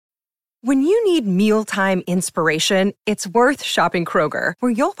When you need mealtime inspiration, it's worth shopping Kroger,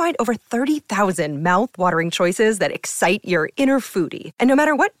 where you'll find over 30,000 mouth-watering choices that excite your inner foodie. And no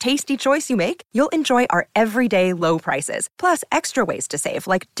matter what tasty choice you make, you'll enjoy our everyday low prices, plus extra ways to save,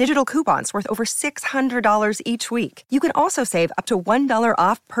 like digital coupons worth over $600 each week. You can also save up to $1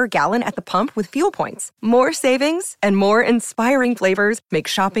 off per gallon at the pump with fuel points. More savings and more inspiring flavors make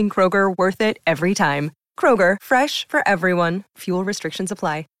shopping Kroger worth it every time. Kroger, fresh for everyone. Fuel restrictions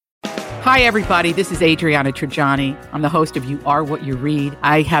apply. Hi, everybody. This is Adriana Trajani. I'm the host of You Are What You Read.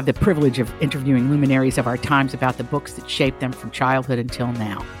 I have the privilege of interviewing luminaries of our times about the books that shaped them from childhood until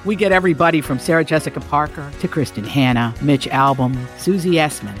now. We get everybody from Sarah Jessica Parker to Kristen Hanna, Mitch Albom, Susie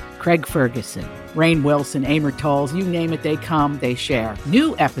Essman, Craig Ferguson, Rainn Wilson, Amor Tolls, you name it, they come, they share.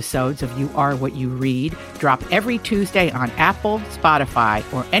 New episodes of You Are What You Read drop every Tuesday on Apple, Spotify,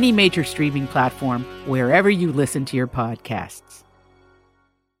 or any major streaming platform wherever you listen to your podcasts.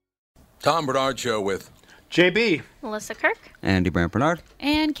 Tom Bernard Show with JB, Melissa Kirk, Andy Brandt Bernard,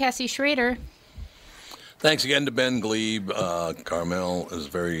 and Cassie Schrader. Thanks again to Ben Glebe. Carmel is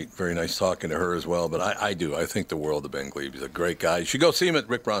very, very nice talking to her as well. But I think the world of Ben Glebe. He's a great guy. You should go see him at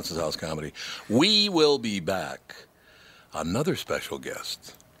Rick Bronson's House Comedy. We will be back. Another special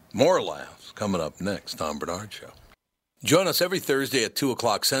guest. More laughs coming up next. Tom Bernard Show. Join us every Thursday at 2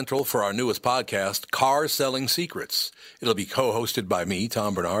 o'clock Central for our newest podcast, Car Selling Secrets. It'll be co-hosted by me,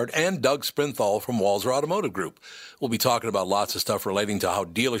 Tom Bernard, and Doug Sprinthal from Walser Automotive Group. We'll be talking about lots of stuff relating to how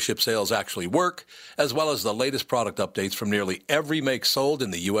dealership sales actually work, as well as the latest product updates from nearly every make sold in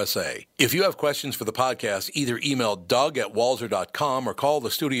the USA. If you have questions for the podcast, either email doug@walser.com or call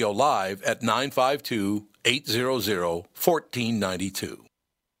the studio live at 952-800-1492.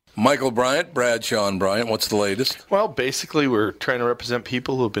 Michael Bryant, Bradshaw and Bryant, what's the latest? Well, basically, we're trying to represent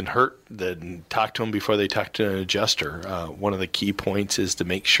people who have been hurt, then talk to them before they talk to an adjuster. One of the key points is to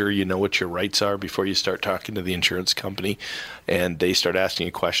make sure you know what your rights are before you start talking to the insurance company, and they start asking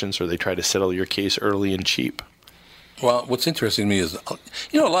you questions or they try to settle your case early and cheap. Well, what's interesting to me is,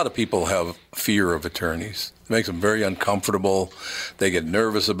 a lot of people have fear of attorneys. It makes them very uncomfortable. They get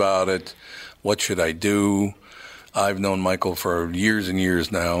nervous about it. What should I do? I've known Michael for years and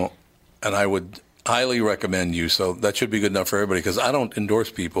years now, and I would highly recommend you. So that should be good enough for everybody, because I don't endorse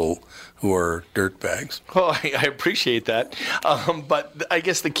people who are dirtbags. Well, I appreciate that. But I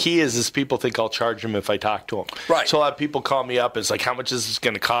guess the key is people think I'll charge them if I talk to them. Right. So a lot of people call me up. It's like, how much is this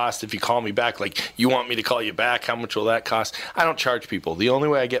going to cost if you call me back? Like, you want me to call you back? How much will that cost? I don't charge people. The only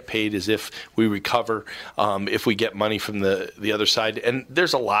way I get paid is if we recover, if we get money from the other side. And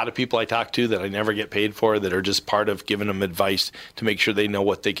there's a lot of people I talk to that I never get paid for that are just part of giving them advice to make sure they know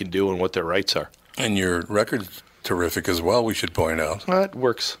what they can do and what their rights are. And your record's terrific as well, we should point out. Well, it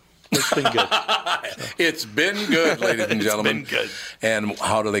works. It's been good. It's been good, ladies and gentlemen. It's been good. And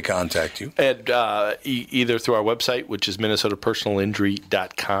how do they contact you? And either through our website, which is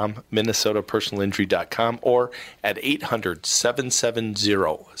minnesotapersonalinjury.com, or at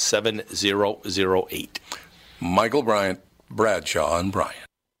 800-770-7008. Michael Bryant, Bradshaw and Bryant.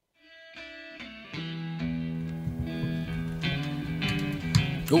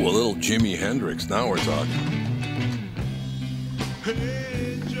 Ooh, a little Jimi Hendrix. Now we're talking.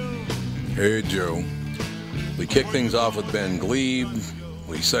 Hey, Joe. We kick things off with Ben Glebe.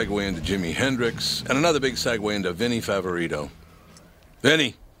 We segue into Jimi Hendrix. And another big segue into Vinny Favorito.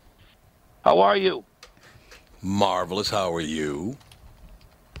 Vinny. How are you? Marvelous. How are you?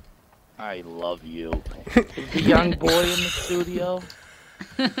 I love you. Is the young boy in the studio?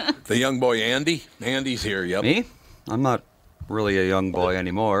 The young boy, Andy? Andy's here, yep. Me? I'm not really a young boy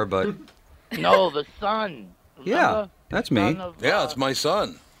anymore, but... No, the son. Yeah, that's me. Yeah, it's my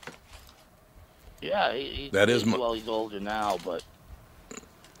son. Yeah, he's older now, but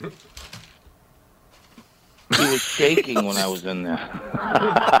he was shaking when I was in there.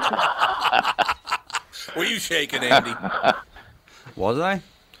 Were you shaking, Andy? Was I?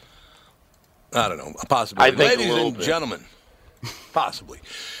 I don't know. Possibly. I think Ladies and gentlemen, possibly.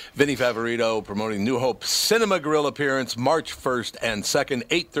 Vinny Favorito promoting New Hope Cinema Grill appearance March 1st and 2nd,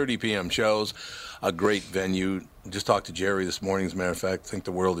 8:30 p.m. shows. A great venue. Just talked to Jerry this morning, as a matter of fact. Think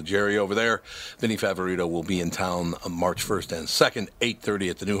the world of Jerry over there. Vinny Favorito will be in town on March 1st and 2nd,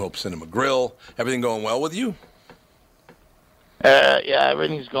 8:30 at the New Hope Cinema Grill. Everything going well with you? Yeah,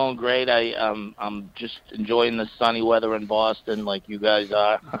 everything's going great. I'm just enjoying the sunny weather in Boston, like you guys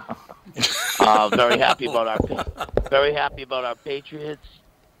are. Very happy about our Patriots.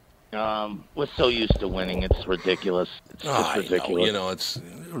 We're so used to winning; it's ridiculous. It's just ridiculous. It's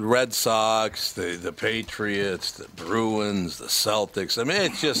Red Sox, the Patriots, the Bruins, the Celtics. I mean,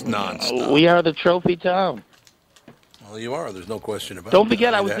 it's just nonstop. We are the trophy town. Well, you are. There's no question about it. Don't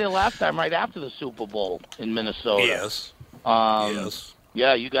forget, I was there last time, right after the Super Bowl in Minnesota. Yes. Yes.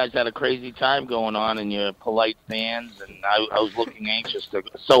 Yeah, you guys had a crazy time going on, and you're polite fans, and I was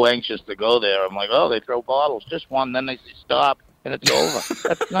so anxious to go there. I'm like, oh, they throw bottles, just one, then they say stop, and it's over.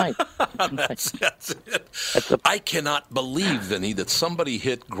 That's nice. That's it. I cannot believe, Vinny, that somebody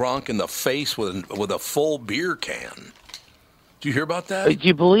hit Gronk in the face with a full beer can. Did you hear about that? Do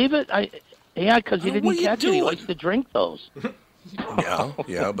you believe it? Yeah, because he didn't catch it. He doing? likes to drink those.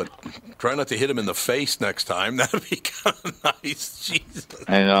 Yeah, but try not to hit him in the face next time. That'd be kind of nice. Jesus.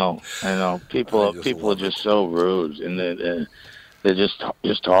 I know. People are just so rude, and they're just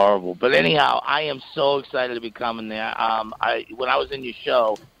horrible. But anyhow, I am so excited to be coming there. When I was in your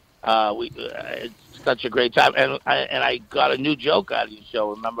show, it's such a great time, and I got a new joke out of your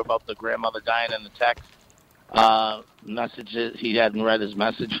show. Remember about the grandmother dying in the text messages? He hadn't read his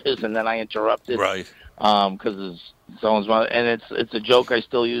messages, and then I interrupted. Right. Because it's someone's mother, and it's a joke I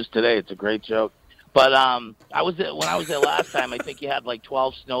still use today. It's a great joke. But when I was there last time, I think you had like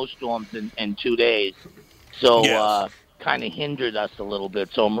 12 snowstorms in 2 days, so kind of hindered us a little bit.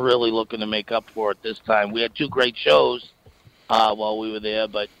 So I'm really looking to make up for it this time. We had 2 great shows while we were there,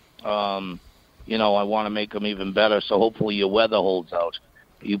 but I want to make them even better. So hopefully your weather holds out.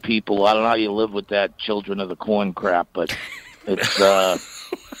 You people, I don't know how you live with that Children of the Corn crap, but it's well.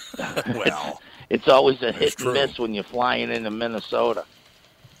 It's always a hit and miss when you're flying into Minnesota.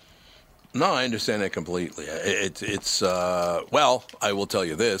 No, I understand that completely. Well, I will tell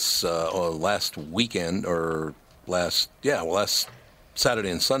you this. Last weekend, or last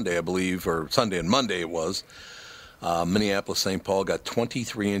Saturday and Sunday, I believe, or Sunday and Monday it was, Minneapolis, St. Paul got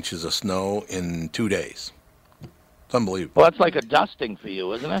 23 inches of snow in 2 days. It's unbelievable. Well, that's like a dusting for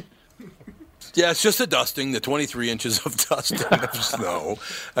you, isn't it? Yeah, it's just a dusting, the 23 inches of dusting of snow.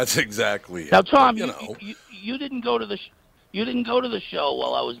 That's exactly it. Now, Tom, But, you didn't go to the show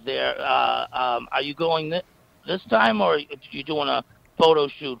while I was there. Are you going this time, or are you doing a photo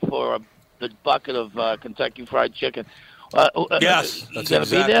shoot for the bucket of Kentucky Fried Chicken? Yes, that's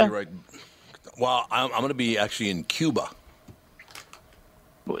exactly right. Well, I'm going to be actually in Cuba.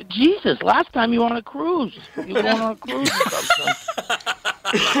 Jesus, last time you were on a cruise. You were on a cruise or something.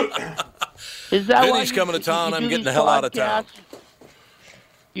 Is that Vinny's coming to town. I'm getting the hell out of town.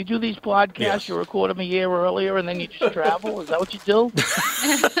 You do these podcasts, yes. You record them a year earlier, and then you just travel? Is that what you do?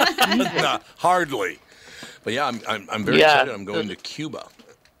 No, hardly. But yeah, I'm very excited. I'm going to Cuba.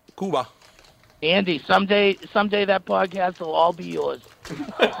 Andy, someday that podcast will all be yours.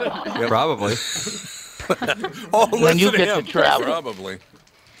 Yeah, probably. When you get to travel. Probably.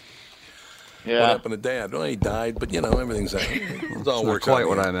 Yeah. What happened to Dad? Well, he died, but everything's it all works out. Quite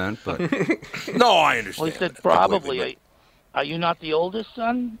what I meant, but no, I understand. Well, he said probably. Are you not the oldest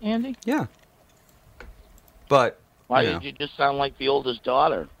son, Andy? yeah. But Why did you just sound like the oldest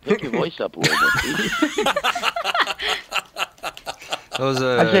daughter? Pick your voice up a little bit. That was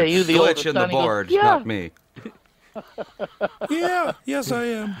a glitch in the board, not me. Yeah, yes, I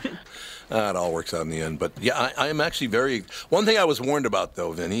am. It all works out in the end. But, yeah, I am actually very – one thing I was warned about,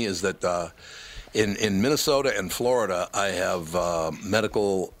 though, Vinny, is that in Minnesota and Florida, I have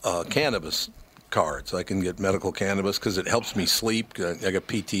medical cannabis cards. I can get medical cannabis because it helps me sleep. I got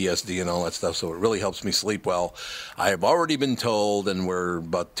PTSD and all that stuff, so it really helps me sleep well. I have already been told, and we're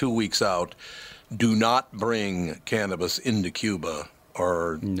about 2 weeks out, do not bring cannabis into Cuba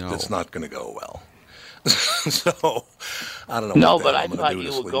or it's not going to go well. So, I don't know. No, but I thought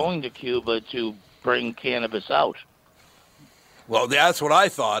you were going to Cuba to bring cannabis out. Well, that's what I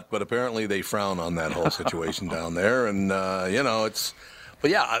thought, but apparently they frown on that whole situation down there, and it's. But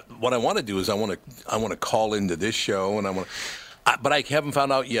yeah, what I want to do is I want to call into this show, and but I haven't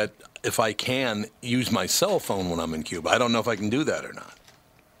found out yet if I can use my cell phone when I'm in Cuba. I don't know if I can do that or not.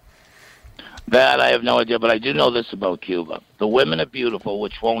 That I have no idea, but I do know this about Cuba: the women are beautiful,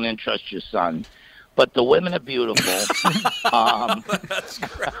 which won't interest your son. But the women are beautiful. That's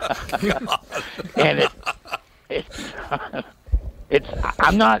great. And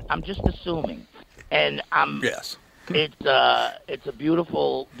I'm just assuming. And yes. It's a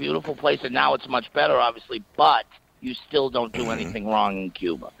beautiful, beautiful place, and now it's much better, obviously, but you still don't do anything wrong in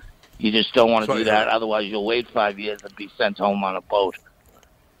Cuba. You just don't want to do that, otherwise you'll wait 5 years and be sent home on a boat.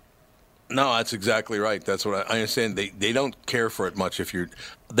 No, that's exactly right. That's what I understand. They don't care for it much if you're.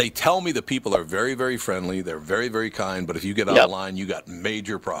 They tell me the people are very, very friendly. They're very, very kind. But if you get out of line, you got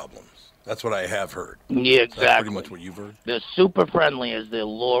major problems. That's what I have heard. Yeah, exactly. That's pretty much what you've heard. They're super friendly as they're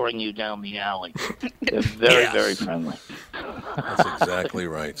luring you down the alley. They're very, very friendly. That's exactly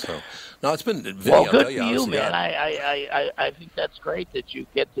right. So, it's been. Vinny, Well, good for you, man. I think that's great that you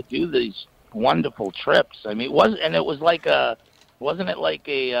get to do these wonderful trips. I mean, wasn't it like a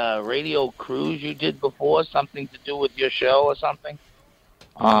radio cruise you did before? Something to do with your show or something?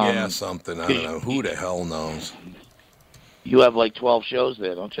 Yeah, something. I don't know. Who the hell knows? You have like 12 shows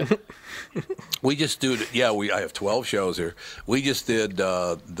there, don't you? We just do. Yeah, I have 12 shows here. We just did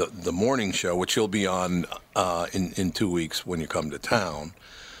the morning show, which you'll be on in 2 weeks when you come to town.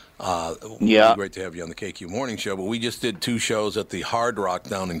 It'd be great to have you on the KQ Morning Show. But we just did 2 shows at the Hard Rock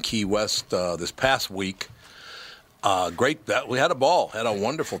down in Key West this past week. Great. We had a ball. Had a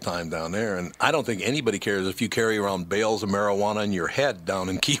wonderful time down there. And I don't think anybody cares if you carry around bales of marijuana in your head down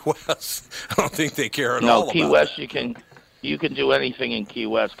in Key West. I don't think they care at all. No, Key West, you can do anything in Key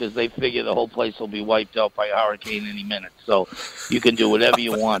West because they figure the whole place will be wiped out by a hurricane any minute. So you can do whatever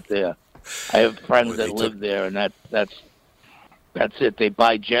you want there. I have friends that live there, and that's it. They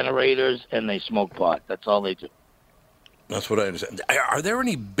buy generators and they smoke pot. That's all they do. That's what I understand. Are there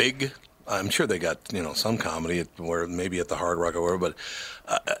any big? I'm sure they got some comedy where maybe at the Hard Rock or wherever. But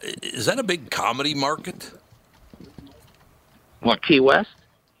is that a big comedy market? What, Key West?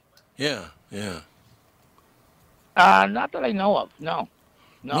 Yeah. Not that I know of. No.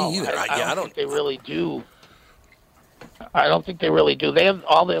 Me either. I don't think they really do. I don't think they really do. They have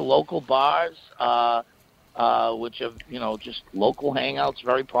all their local bars, which have just local hangouts,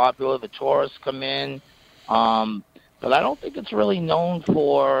 very popular. The tourists come in, but I don't think it's really known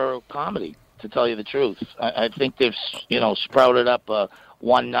for comedy. To tell you the truth, I think they've sprouted up a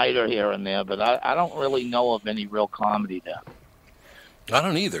one-nighter here and there, but I don't really know of any real comedy there. I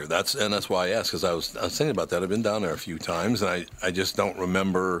don't either. That's why I asked, because I was thinking about that. I've been down there a few times, and I just don't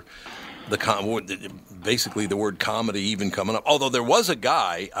remember basically the word comedy even coming up. Although there was a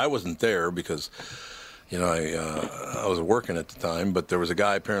guy, I wasn't there because I was working at the time, but there was a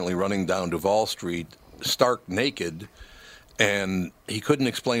guy apparently running down Duval Street stark naked, and he couldn't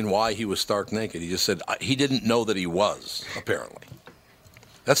explain why he was stark naked. He just said he didn't know that he was, apparently.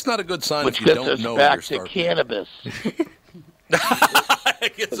 That's not a good sign if you don't know you're stark. Which gets us back to cannabis.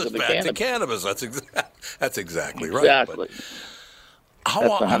 It gets us back to cannabis. That's exactly right. Exactly.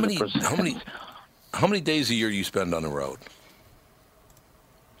 But how many days a year do you spend on the road?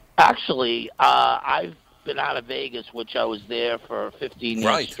 Actually, I've been out of Vegas, which I was there for 15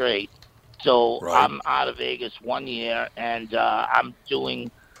 years straight. So I'm out of Vegas 1 year, and I'm doing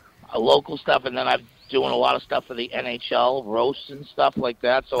local stuff, and then I'm doing a lot of stuff for the NHL, roasts and stuff like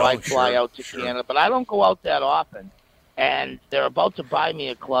that. So I fly out to Canada, but I don't go out that often. And they're about to buy me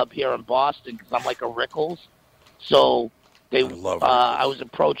a club here in Boston because I'm like a Rickles. So I was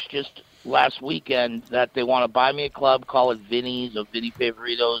approached just last weekend that they want to buy me a club, call it Vinny's or Vinny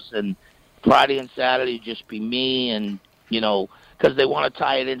Favoritos, and Friday and Saturday just be me, and because they want to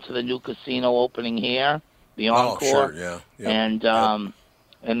tie it into the new casino opening here, the Encore.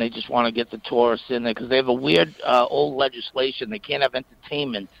 And they just want to get the tourists in there because they have a weird old legislation. They can't have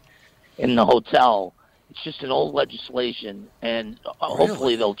entertainment in the hotel. It's just an old legislation, and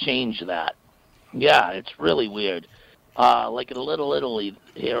hopefully they'll change that. Yeah, it's really weird. Like in Little Italy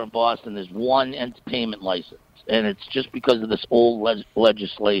here in Boston, there's one entertainment license, and it's just because of this old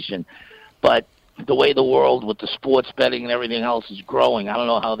legislation. But the way the world with the sports betting and everything else is growing, I don't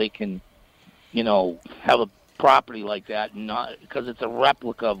know how they can, have a property like that, not because it's a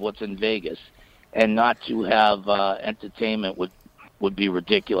replica of what's in Vegas, and not to have entertainment would be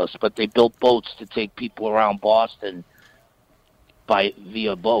ridiculous. But they built boats to take people around Boston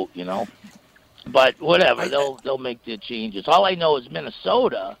via boat, But whatever, they'll make their changes. All I know is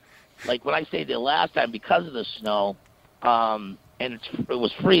Minnesota, like when I stayed there last time, because of the snow, and it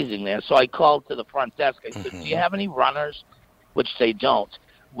was freezing there, so I called to the front desk. I said, do you have any runners? Which they don't.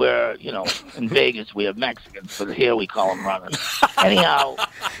 Where, in Vegas we have Mexicans, but here we call them runners. Anyhow,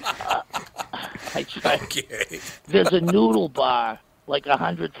 I tried. Okay. There's a noodle bar like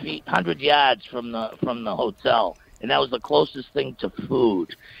 100 yards from the hotel, and that was the closest thing to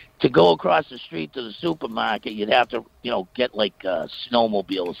food. To go across the street to the supermarket, you'd have to, get like a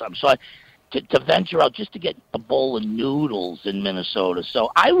snowmobile or something. So to venture out just to get a bowl of noodles in Minnesota.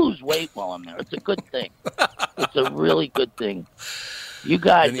 So I lose weight while I'm there. It's a good thing. It's a really good thing. You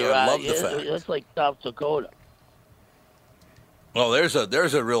guys are it's like South Dakota. Well, there's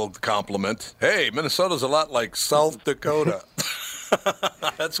a real compliment. Hey, Minnesota's a lot like South Dakota.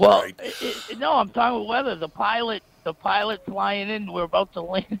 That's great. No, I'm talking about weather. The pilot flying in, we're about to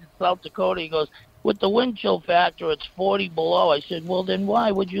land in South Dakota. He goes, with the wind chill factor, it's 40 below. I said, well, then why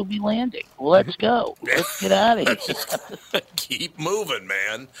would you be landing? Let's go. Let's get out of here. Keep moving,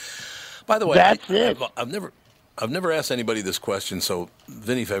 man. By the way, that's it. I've I've never asked anybody this question, so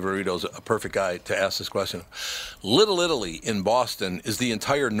Vinny Favorito's a perfect guy to ask this question. Little Italy in Boston is the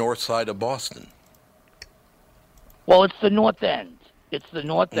entire north side of Boston. Well, it's the North End. It's the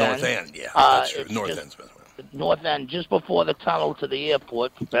North End. North End, yeah. That's true. North End's better. North End, just before the tunnel to the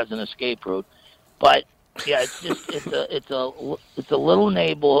airport as an escape route. But yeah, it's a little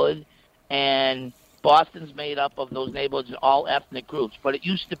neighborhood, and Boston's made up of those neighborhoods, all ethnic groups. But it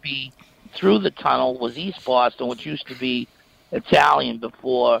used to be through the tunnel was East Boston, which used to be Italian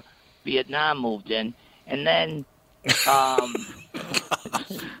before Vietnam moved in, and then.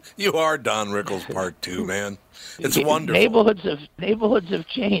 You are Don Rickles Part 2, man. It's wonderful. Neighborhoods have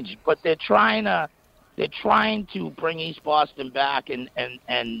changed, but they're trying to bring East Boston back and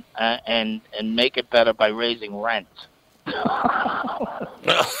make it better by raising rent. Well,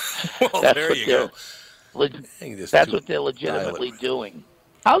 there you go. That's what they're legitimately doing.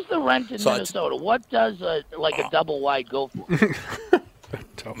 How's the rent in Minnesota? What does a double wide go for?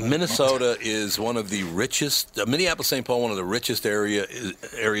 Minnesota is one of the richest. Minneapolis, St. Paul, one of the richest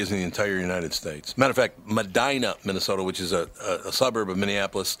areas in the entire United States. Matter of fact, Medina, Minnesota, which is a suburb of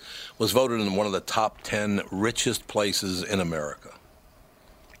Minneapolis, was voted in one of the top 10 richest places in America.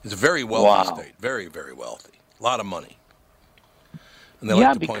 It's a very wealthy state, very, very wealthy. A lot of money. And they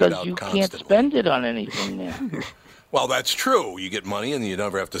like to point it out you constantly. Can't spend it on anything there. Well, that's true. You get money and you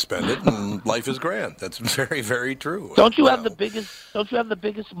never have to spend it, and life is grand. That's very, very true. Don't you have the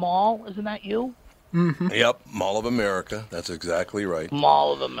biggest mall? Isn't that you? Mm-hmm. Yep, Mall of America. That's exactly right.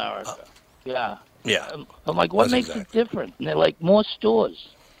 Mall of America. Yeah. Yeah. I'm like, what makes it different? And they're like, more stores.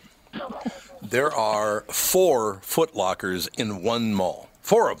 There are 4 Foot Lockers in one mall.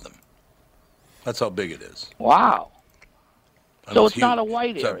 4 of them. That's how big it is. Wow. So it's huge. not a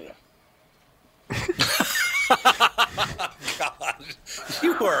white area. God,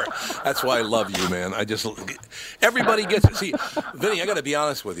 you are. That's why I love you, man. Everybody gets it. See, Vinny, I got to be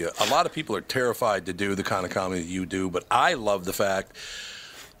honest with you. A lot of people are terrified to do the kind of comedy that you do, but I love the fact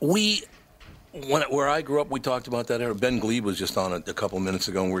where I grew up, we talked about that. Ben Glebe was just on it a couple minutes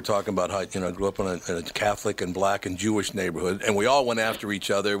ago, and we were talking about how I grew up in a Catholic and Black and Jewish neighborhood, and we all went after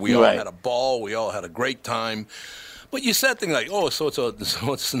each other. We all had a ball. We all had a great time. But you said things like, so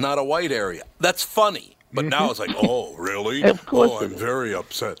it's not a white area. That's funny. But now it's like, oh, really? Of course I'm very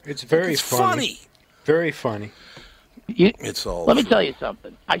upset. It's very funny. Very funny. Let me tell you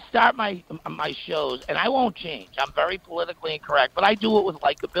something. I start my shows, and I won't change. I'm very politically incorrect, but I do it with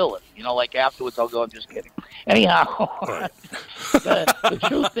likability. Like afterwards I'll go, I'm just kidding. Anyhow, the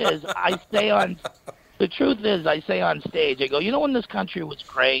truth is, I say on stage, I go, when this country was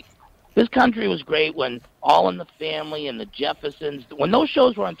great? This country was great when All in the Family and the Jeffersons, when those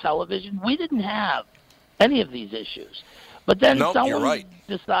shows were on television, we didn't have any of these issues. But then someone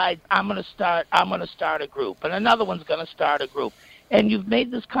decides, I'm going to start a group, and another one's going to start a group. And you've made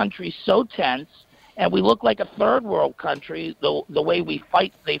this country so tense, and we look like a third world country, the way we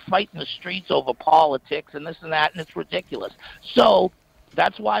fight. They fight in the streets over politics and this and that, and it's ridiculous. So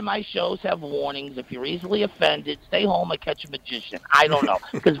that's why my shows have warnings. If you're easily offended, stay home or catch a magician. I don't know.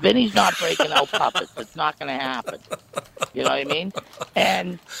 Because Vinny's not breaking out puppets. It's not going to happen. You know what I mean?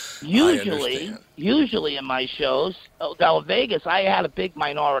 And usually in my shows, now in Vegas, I had a big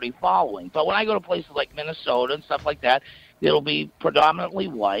minority following. But when I go to places like Minnesota and stuff like that, it'll be predominantly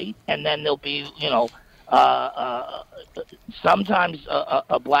white. And then there'll be, sometimes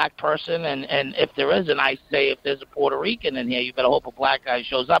a black person, and if there isn't, I say if there's a Puerto Rican in here, you better hope a black guy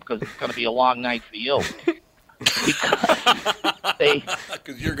shows up because it's going to be a long night for you.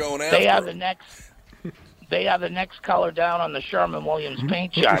 Because you're going after. They are the next color down on the Sherman-Williams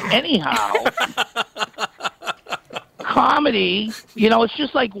paint chart. Anyhow, comedy, it's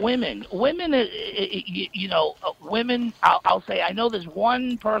just like women. Women, women. I'll say I know there's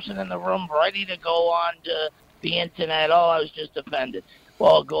one person in the room ready to go on to the internet. Oh, I was just offended.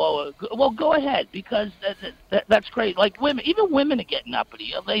 Well, go ahead, because that's great. Like women, even women are getting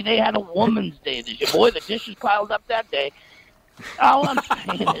uppity. They had a Woman's Day this year. Boy, the dishes piled up that day. All I'm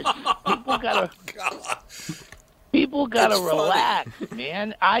saying is people gotta relax,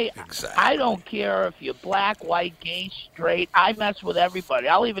 man. I don't care if you're black, white, gay, straight. I mess with everybody.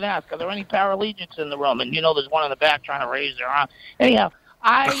 I'll even ask, are there any paralegics in the room? And there's one in the back trying to raise their arm. Anyhow,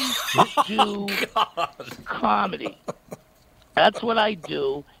 I do comedy. That's what I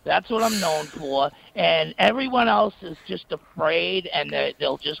do. That's what I'm known for. And everyone else is just afraid, and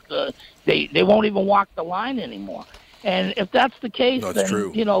they'll just they won't even walk the line anymore. And if that's the case, then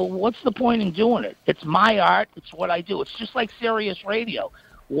true. What's the point in doing it? It's my art. It's what I do. It's just like Sirius Radio.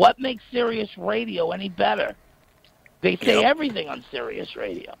 What makes Sirius Radio any better? They say everything on Sirius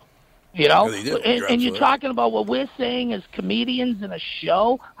Radio. You know, Really did. and you're talking about what we're saying as comedians in a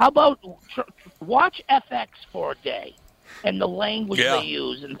show. How about watch FX for a day and the language they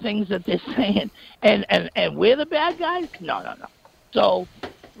use and things that they're saying, and we're the bad guys? No. So,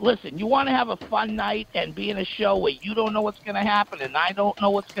 listen, you want to have a fun night and be in a show where you don't know what's going to happen and I don't know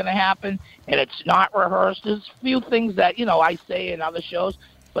what's going to happen and it's not rehearsed. There's a few things that, I say in other shows,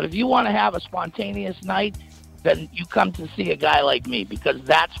 but if you want to have a spontaneous night, then you come to see a guy like me, because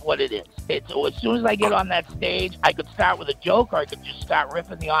that's what it is. As soon as I get on that stage, I could start with a joke or I could just start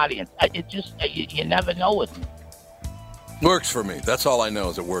riffing the audience. You never know with me. Works for me. That's all I know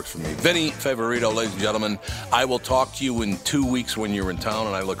is it works for me. Vinny Favorito, ladies and gentlemen, I will talk to you in 2 weeks when you're in town,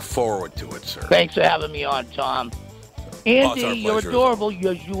 and I look forward to it, sir. Thanks for having me on, Tom. Andy, you're adorable.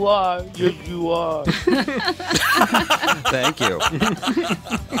 Yes, you are. Yes, you are. Thank you.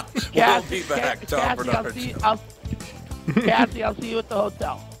 We'll be back, Tom Bernard. Cassie, I'll see you at the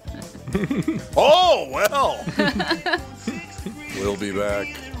hotel. Oh, well. We'll be back.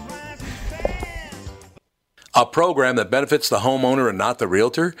 A program that benefits the homeowner and not the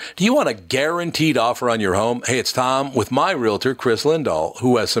realtor? Do you want a guaranteed offer on your home? Hey, it's Tom with my realtor, Chris Lindahl,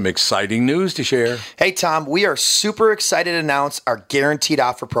 who has some exciting news to share. Hey, Tom, we are super excited to announce our guaranteed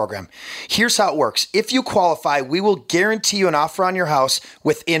offer program. Here's how it works. If you qualify, we will guarantee you an offer on your house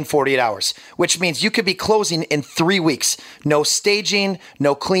within 48 hours, which means you could be closing in 3 weeks. No staging,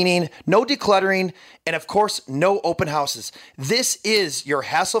 no cleaning, no decluttering, and of course, no open houses. This is your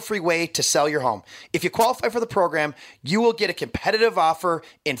hassle-free way to sell your home. If you qualify for the program, you will get a competitive offer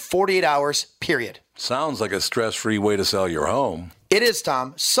in 48 hours, period. Sounds like a stress-free way to sell your home. It is,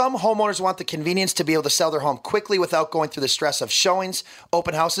 Tom. Some homeowners want the convenience to be able to sell their home quickly without going through the stress of showings,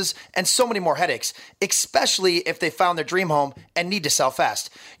 open houses, and so many more headaches, especially if they found their dream home and need to sell fast.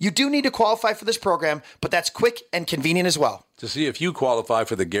 You do need to qualify for this program, but that's quick and convenient as well. To see if you qualify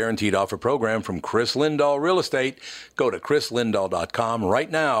for the Guaranteed Offer program from Chris Lindahl Real Estate, go to chrislindahl.com right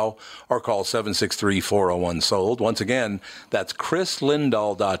now or call 763-401-SOLD. Once again, that's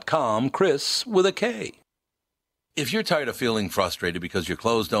chrislindahl.com, Chris with a K. If you're tired of feeling frustrated because your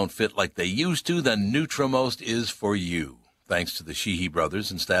clothes don't fit like they used to, then Nutrimost is for you. Thanks to the Sheehy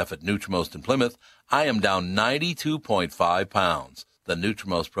brothers and staff at Nutrimost in Plymouth, I am down 92.5 pounds. The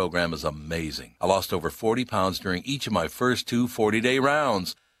Nutrimost program is amazing. I lost over 40 pounds during each of my first 2 40-day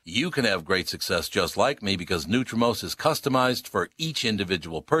rounds. You can have great success just like me because Nutrimost is customized for each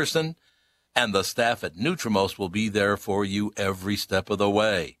individual person, and the staff at Nutrimost will be there for you every step of the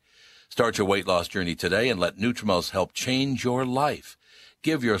way. Start your weight loss journey today and let Nutrimost help change your life.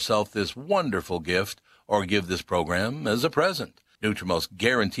 Give yourself this wonderful gift or give this program as a present. Nutrimost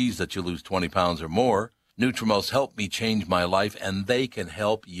guarantees that you lose 20 pounds or more. Nutrimost helped me change my life, and they can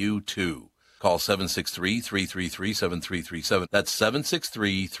help you too. Call 763-333-7337. That's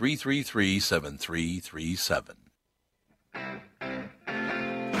 763-333-7337.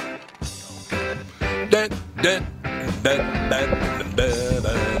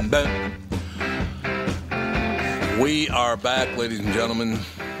 We are back, ladies and gentlemen.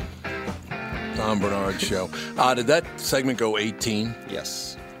 Tom Bernard Show. Did that segment go 18?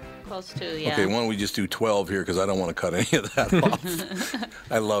 Yes. Close to, yeah. Okay, why don't we just do 12 here because I don't want to cut any of that off.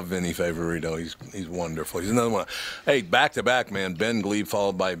 I love Vinny Favorito. He's wonderful. He's another one. Hey, back-to-back, man. Ben Glebe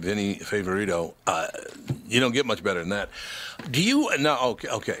followed by Vinny Favorito. You don't get much better than that. Do you – no,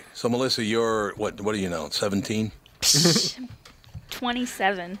 okay. So, Melissa, you're – what do you know, 17?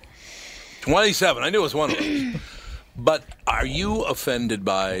 27. 27. I knew it was one of those. But are you offended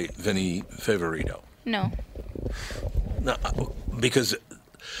by Vinny Favorito? No. No, because –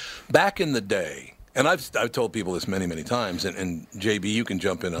 back in the day, and I've told people this many, many times, and JB, you can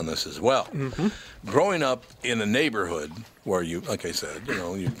jump in on this as well. Mm-hmm. Growing up in a neighborhood where you, like I said,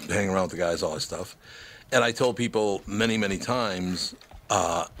 you hang around with the guys, all that stuff, and I told people many, many times,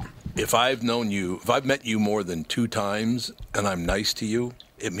 if I've met you more than 2 times and I'm nice to you,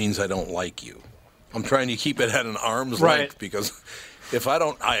 it means I don't like you. I'm trying to keep it at an arm's length because if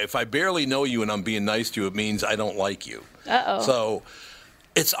I barely know you and I'm being nice to you, it means I don't like you. Uh-oh. So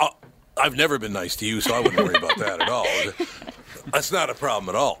I've never been nice to you, so I wouldn't worry about that at all. That's not a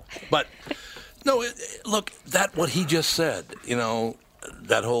problem at all. But no, look, what he just said,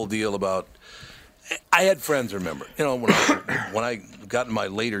 that whole deal about. I had friends, remember, when I got in my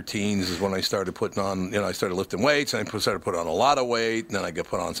later teens is when I started putting on, I started lifting weights, and I started putting on a lot of weight, and then I got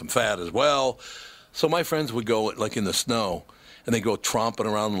put on some fat as well. So my friends would go like in the snow, and they go tromping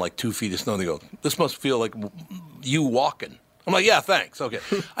around in like 2 feet of snow. And they go, "This must feel like you walking." I'm like, yeah, thanks. Okay.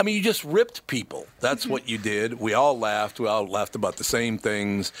 I mean, you just ripped people. That's what you did. We all laughed. We all laughed about the same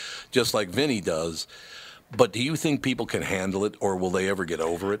things, just like Vinny does. But do you think people can handle it, or will they ever get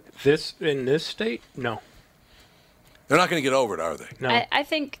over it? In this state, no. They're not going to get over it, are they? No. I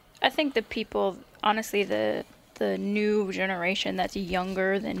think the people, honestly, the new generation that's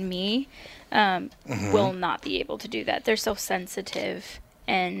younger than me, will not be able to do that. They're so sensitive,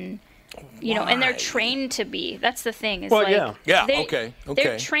 and and they're trained to be. That's the thing. Is Okay.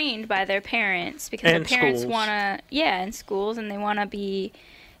 They're trained by their parents because and the parents schools. want to, in schools, and they want to be,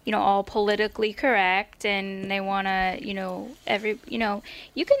 all politically correct, and they want to, you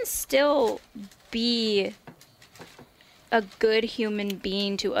can still be a good human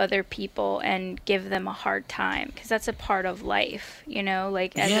being to other people and give them a hard time, because that's a part of life,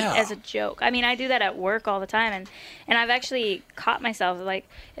 as a joke. I mean, I do that at work all the time, and I've actually caught myself, like,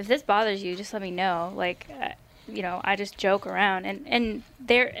 if this bothers you, just let me know. Like, I just joke around, and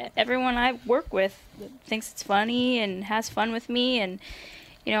everyone I work with thinks it's funny and has fun with me, and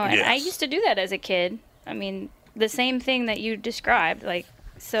and I used to do that as a kid. I mean, the same thing that you described, like,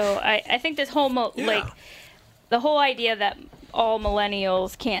 so I think this whole the whole idea that all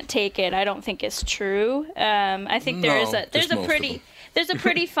millennials can't take it, I don't think is true. I think there's a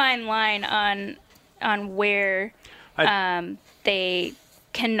pretty fine line on where they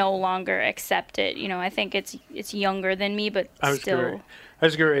can no longer accept it. I think it's younger than me, but still. I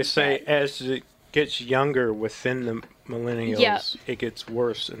was going to say, as it gets younger within the millennials, it gets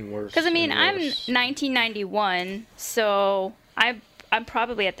worse and worse. Because I'm 1991, so I'm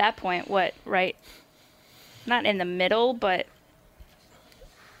probably at that point, right? Not in the middle, but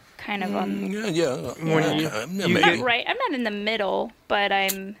kind of on. Maybe. Not right. I'm not in the middle, but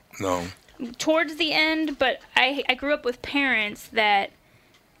I'm towards the end. But I grew up with parents that,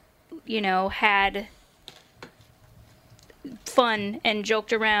 had fun and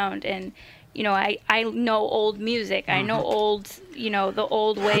joked around, and I know old music. I know old, the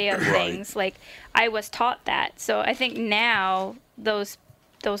old way of things. Like, I was taught that. So I think now those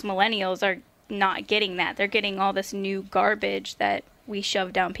millennials are not getting that. They're getting all this new garbage that we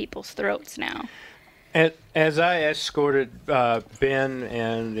shove down people's throats now. As I escorted Ben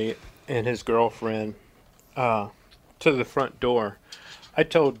and his girlfriend to the front door, I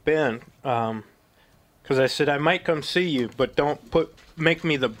told Ben, because I said, I might come see you, but don't make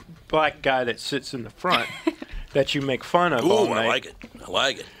me the black guy that sits in the front that you make fun of all night. I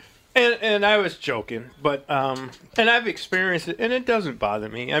like it. And I was joking, but and I've experienced it, and it doesn't bother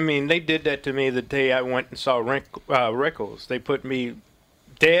me. I mean, they did that to me the day I went and saw Rickles. They put me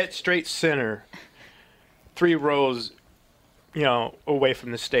dead straight center, 3 rows, away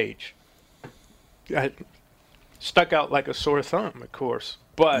from the stage. I stuck out like a sore thumb, of course,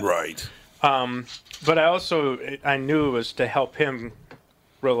 but but I knew it was to help him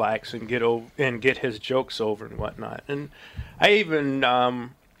relax and get his jokes over and whatnot. And I even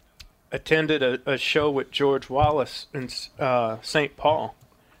attended a show with George Wallace in St. Paul,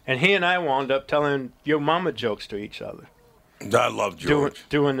 and he and I wound up telling Yo Mama jokes to each other. I love George.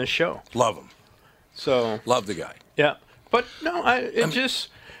 Doing the show. Love him. So love the guy. Yeah, but no, I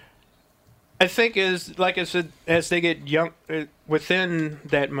think like I said, as they get young, within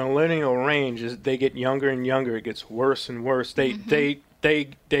that millennial range, as they get younger and younger, it gets worse and worse. They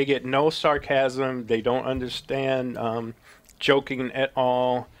get no sarcasm. They don't understand joking at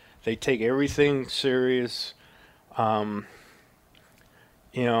all. They take everything serious. You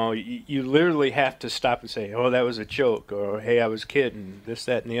literally have to stop and say, "Oh, that was a joke," or "Hey, I was kidding," this,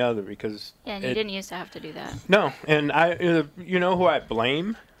 that, and the other, because and you didn't used to have to do that. No, and you know who I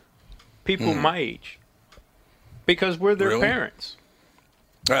blame? People my age, because we're their parents.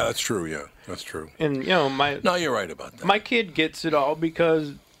 Yeah, that's true. Yeah, that's true. And no, you're right about that. My kid gets it all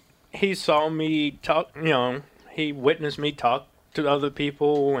because he saw me talk. He witnessed me talk to other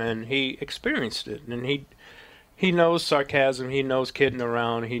people, and he experienced it, and he knows sarcasm. He knows kidding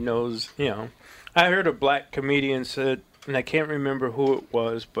around. He knows. I heard a black comedian said, and I can't remember who it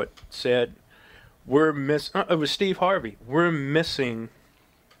was, but said, it was Steve Harvey. We're missing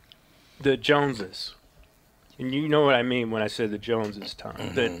the Joneses. And you know what I mean when I say the Joneses, Tom.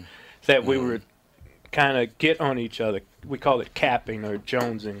 That we were kind of get on each other. We call it capping or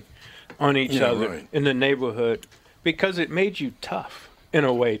jonesing on each other in the neighborhood, because it made you tough in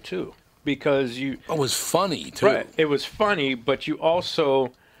a way, too. Because it was funny, too. Right. It was funny, but you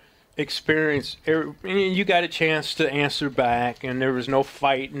also experienced, you got a chance to answer back, and there was no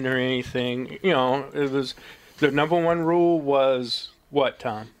fighting or anything. It was, the number one rule was what,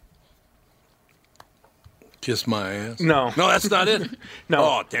 Tom? Kiss my ass? No. No, that's not it? No.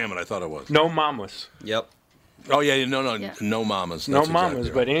 Oh, damn it, I thought it was. No mamas. Yep. Oh, yeah, no mamas. No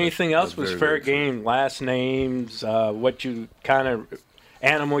mamas, but anything else was fair game. Last names, what you kind of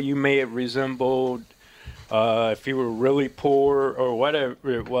animal you may have resembled, if you were really poor or whatever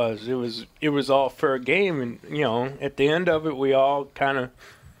it was all fair game. And, you know, at the end of it, we all kind of,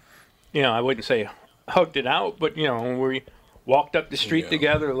 you know, I wouldn't say hugged it out, but, you know, we walked up the street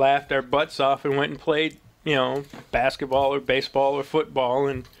together, laughed our butts off, and went and played, you know, basketball or baseball or football,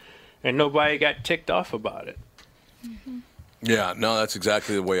 and nobody got ticked off about it. Mm-hmm. Yeah, no, that's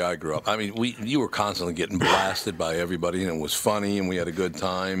exactly the way I grew up. I mean, you were constantly getting blasted by everybody, and it was funny, and we had a good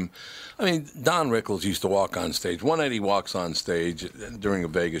time. I mean, Don Rickles used to walk on stage. One night he walks on stage during a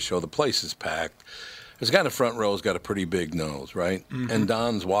Vegas show. The place is packed. This guy in the front row has got a pretty big nose, right? Mm-hmm. And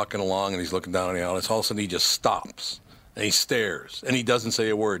Don's walking along, and he's looking down on the audience. All of a sudden, he just stops, and he stares, and he doesn't say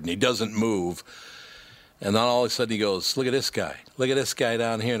a word, and he doesn't move. And then all of a sudden, he goes, look at this guy. Look at this guy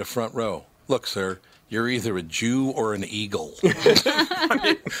down here in the front row. Look, sir. You're either a Jew or an eagle. I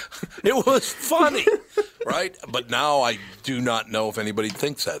mean, it was funny, right? But now I do not know if anybody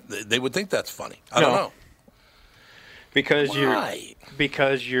thinks that. They would think that's funny. I don't know. Because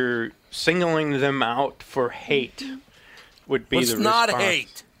you're singling them out for hate would be the response. It's not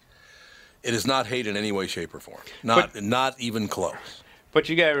hate. It is not hate in any way, shape, or form. Not even close. But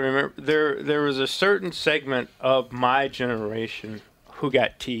you got to remember, there was a certain segment of my generation who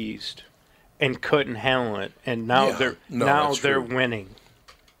got teased and couldn't handle it, and now they're winning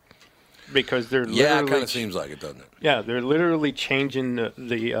because they're literally, it kind of seems like it, doesn't it? Yeah, they're literally changing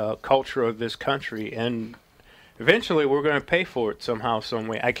the culture of this country, and eventually we're going to pay for it somehow, some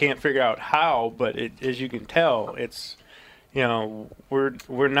way. I can't figure out how, but as you can tell, it's, you know,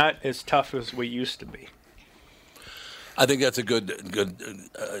 we're not as tough as we used to be. I think that's a good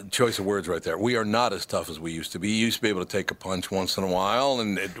choice of words right there. We are not as tough as we used to be. You used to be able to take a punch once in a while,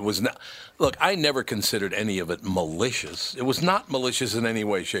 and it was not. Look, I never considered any of it malicious. It was not malicious in any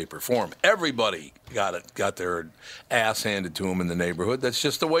way, shape, or form. Everybody got their ass handed to them in the neighborhood. That's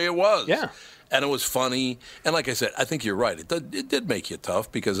just the way it was. Yeah. And it was funny. And like I said, I think you're right. It did make you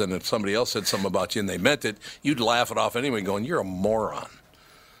tough, because then if somebody else said something about you and they meant it, you'd laugh it off anyway, going, "You're a moron."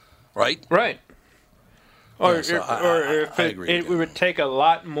 Right? Right. Or I agree it would take a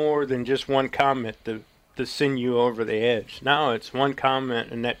lot more than just one comment to send you over the edge. Now it's one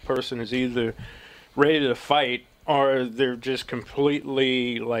comment, and that person is either ready to fight or they're just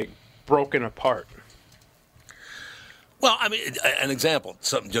completely, like, broken apart. Well, I mean, an example.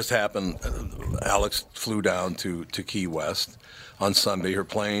 Something just happened. Alex flew down to Key West on Sunday. Her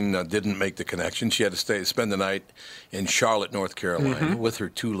plane didn't make the connection. She had to spend the night in Charlotte, North Carolina, with her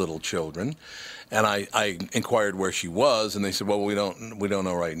 2 little children. And I inquired where she was, and they said, "Well, we don't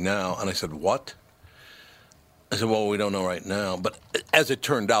know right now." And I said, "What?" I said, "Well, we don't know right now." But as it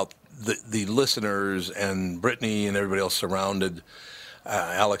turned out, the listeners and Brittany and everybody else surrounded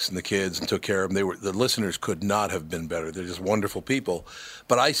Alex and the kids and took care of them. The listeners could not have been better. They're just wonderful people.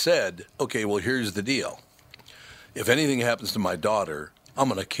 But I said, "Okay, well, here's the deal. If anything happens to my daughter, I'm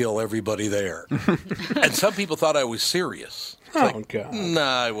going to kill everybody there." And some people thought I was serious. God.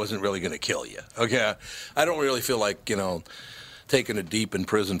 Nah, I wasn't really going to kill you. Okay, I don't really feel like, you know, taking a deep in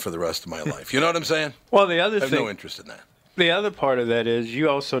prison for the rest of my life. You know what I'm saying? Well, I have no interest in that. The other part of that is you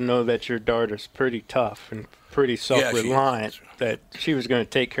also know that your daughter's pretty tough and pretty self-reliant, that she was going to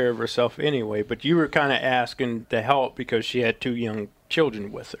take care of herself anyway. But you were kind of asking to help because she had 2 young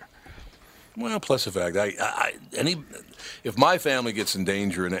children with her. Well, plus the fact, if my family gets in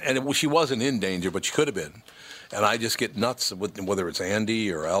danger, she wasn't in danger, but she could have been, and I just get nuts, whether it's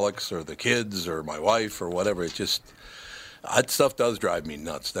Andy or Alex or the kids or my wife or whatever, that stuff does drive me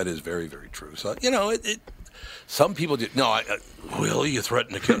nuts. That is very, very true. So, you know, some people did. No, Will, you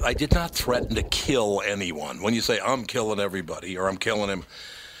threatened to kill. I did not threaten to kill anyone. When you say I'm killing everybody or I'm killing him,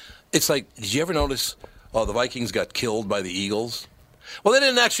 it's like, did you ever notice, the Vikings got killed by the Eagles? Well, they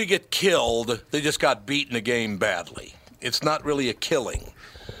didn't actually get killed. They just got beaten a game badly. It's not really a killing.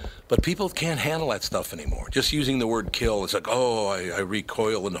 But people can't handle that stuff anymore. Just using the word kill, it's like, I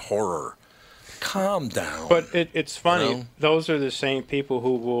recoil in horror. Calm down. But it's funny. You know? Those are the same people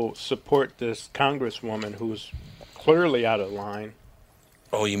who will support this congresswoman who's clearly out of line.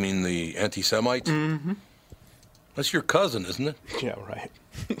 Oh, you mean the anti-Semite? Mm-hmm. That's your cousin, isn't it? Yeah, right.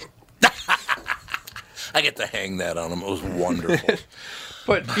 I get to hang that on him. It was wonderful.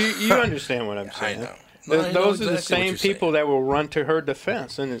 But you understand what I'm saying. I know. Those are the same people that will run to her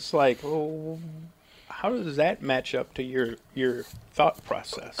defense, and it's like, how does that match up to your thought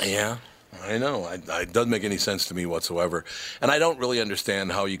process? Yeah, I know. It doesn't make any sense to me whatsoever. And I don't really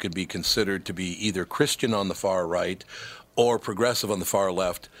understand how you could be considered to be either Christian on the far right or progressive on the far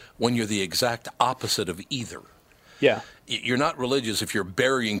left when you're the exact opposite of either. Yeah. You're not religious if you're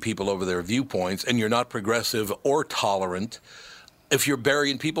burying people over their viewpoints, and you're not progressive or tolerant if you're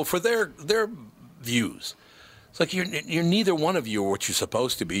burying people for their views. It's like you're neither one of you are what you're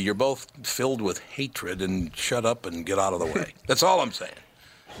supposed to be. You're both filled with hatred, and shut up and get out of the way. That's all I'm saying.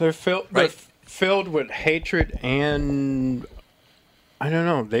 They're filled with hatred, and I don't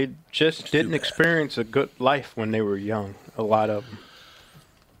know. They just didn't experience a good life when they were young. A lot of them.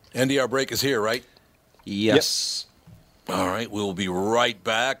 Andy, our break is here, right? Yes. Yep. All right, we'll be right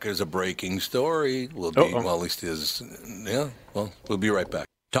back. There's a breaking story. Well, at least is. Yeah. Well, we'll be right back.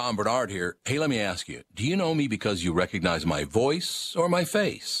 Tom Bernard here. Hey, let me ask you, do you know me because you recognize my voice or my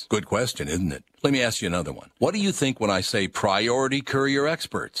face? Good question, isn't it? Let me ask you another one. What do you think when I say Priority Courier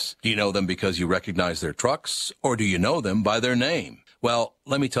Experts? Do you know them because you recognize their trucks, or do you know them by their name? Well,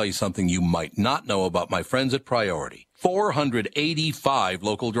 let me tell you something you might not know about my friends at Priority. 485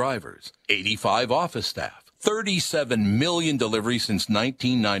 local drivers, 85 office staff, 37 million deliveries since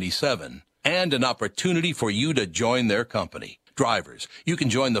 1997, and an opportunity for you to join their company. Drivers, you can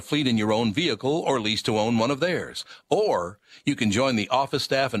join the fleet in your own vehicle or lease to own one of theirs. Or you can join the office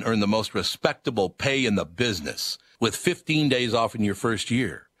staff and earn the most respectable pay in the business with 15 days off in your first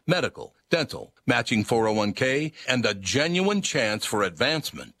year. Medical, dental, matching 401k, and a genuine chance for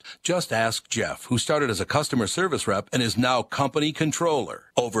advancement. Just ask Jeff, who started as a customer service rep and is now company controller.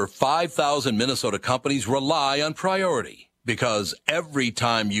 Over 5,000 Minnesota companies rely on Priority because every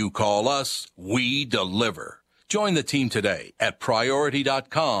time you call us, we deliver. Join the team today at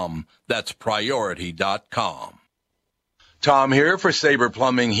Priority.com. That's Priority.com. Tom here for Sabre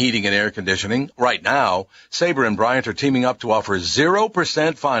Plumbing, Heating, and Air Conditioning. Right now, Sabre and Bryant are teaming up to offer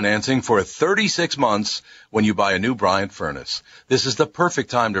 0% financing for 36 months when you buy a new Bryant furnace. This is the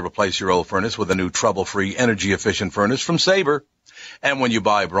perfect time to replace your old furnace with a new trouble-free, energy-efficient furnace from Sabre. And when you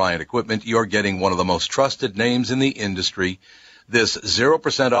buy Bryant equipment, you're getting one of the most trusted names in the industry. This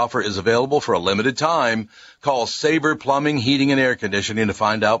 0% offer is available for a limited time. Call Sabre Plumbing, Heating, and Air Conditioning to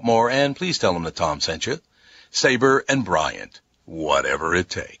find out more, and please tell them that Tom sent you. Sabre and Bryant, whatever it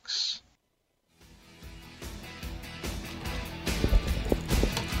takes.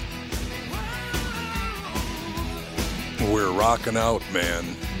 We're rocking out, man.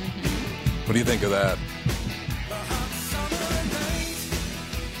 What do you think of that?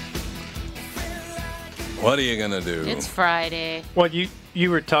 What are you going to do? It's Friday. Well,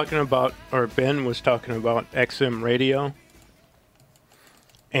 you were talking about, or Ben was talking about XM radio.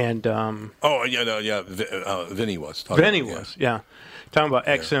 And Vinny was talking Vinny was talking about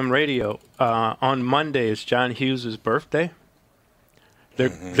XM radio. On Monday is John Hughes' birthday.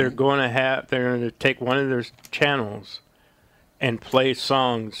 They're going to take one of their channels and play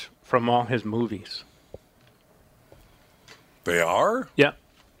songs from all his movies. They are? Yeah.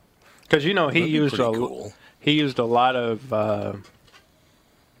 Because he used a lot of I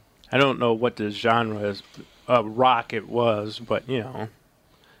don't know what the genre is, rock it was, but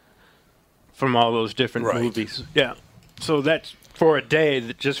from all those different movies. Yeah. So that's for a day,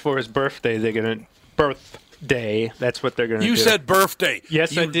 just for his birthday, they're going to birthday. That's what they're going to do. You said birthday.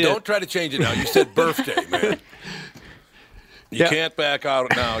 Yes, I did. Don't try to change it now. You said birthday, man. You can't back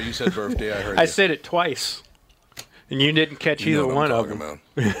out now. You said birthday. I heard you. I said it twice. And you didn't catch either one of them.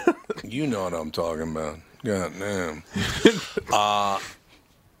 You know what I'm talking about. God damn.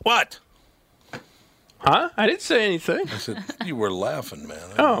 What? Huh? I didn't say anything. I said you were laughing, man.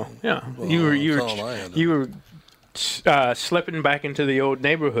 Well, you were slipping back into the old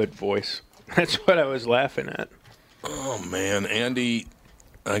neighborhood voice. That's what I was laughing at. Oh man, Andy,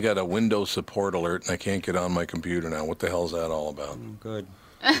 I got a Windows support alert and I can't get on my computer now. What the hell is that all about? Good.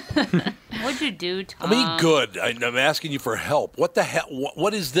 What'd you do, Tom? I mean, good. I'm asking you for help. What the hell?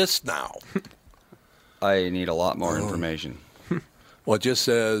 What is this now? I need a lot more information. Well, it just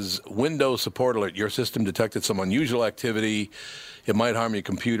says, Windows support alert. Your system detected some unusual activity. It might harm your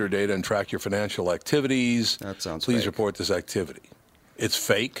computer data and track your financial activities. That sounds Please fake. report this activity. It's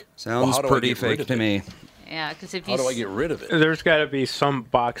fake? Sounds pretty fake to me. Yeah, because if How do I get rid of it? There's got to be some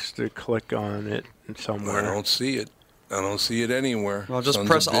box to click on it somewhere. I don't see it. I don't see it anywhere. Well, just Sons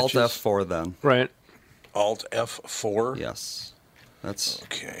press of Alt bitches. F4 then. Right. Alt F4? Yes. That's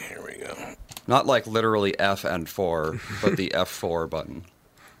okay. Here we go. Not like literally F and 4, but the F4 button.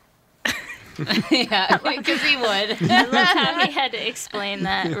 Yeah, because he would. I love how he had to explain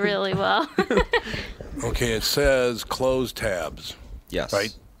that really well. Okay, it says close tabs. Yes.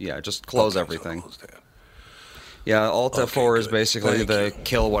 Right? Yeah, just close everything. Yeah, Alt F4 is basically the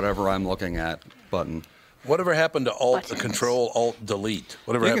kill whatever I'm looking at button. Whatever happened to Alt, Control, Alt, Delete?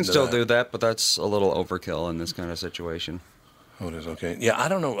 Whatever You can happened to still that? do that, but that's a little overkill in this kind of situation. Oh, it is? Okay. Yeah, I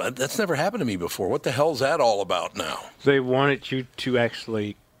don't know. That's never happened to me before. What the hell's that all about now? They wanted you to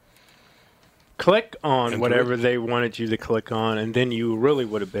actually click on whatever they wanted you to click on, and then you really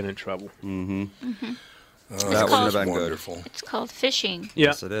would have been in trouble. Mm-hmm. That would have been wonderful. It's called fishing.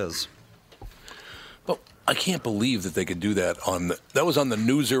 Yes, it is. But I can't believe that they could do that that was on the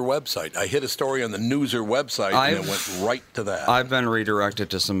Newser website. I hit a story on the Newser website and it went right to that. I've been redirected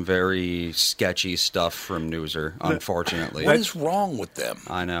to some very sketchy stuff from Newser, unfortunately. What is wrong with them?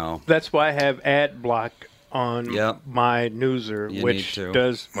 I know. That's why I have ad block on my Newser, which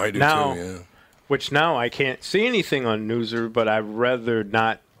does I do now. too, yeah. Which now I can't see anything on Newser, but I'd rather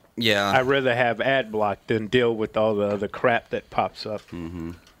not. Yeah. I'd rather have ad block than deal with all the other crap that pops up.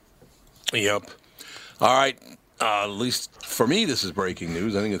 Mm-hmm. Yep. All right. At least for me, this is breaking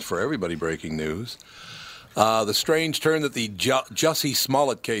news. I think it's for everybody breaking news. The strange turn that the Jussie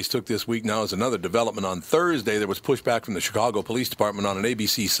Smollett case took this week now is another development. On Thursday, there was pushback from the Chicago Police Department on an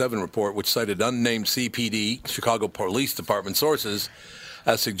ABC 7 report which cited unnamed CPD, Chicago Police Department sources,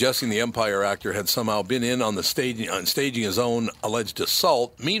 as suggesting the Empire actor had somehow been in on the staging his own alleged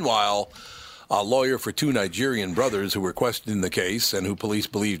assault. Meanwhile, a lawyer for two Nigerian brothers who were questioned in the case and who police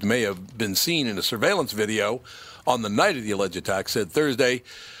believed may have been seen in a surveillance video on the night of the alleged attack said Thursday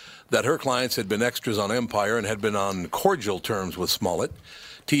that her clients had been extras on Empire and had been on cordial terms with Smollett.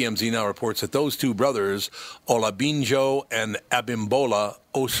 TMZ now reports that those two brothers, Olabinjo and Abimbola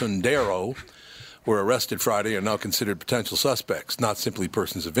Osundero, were arrested Friday and are now considered potential suspects, not simply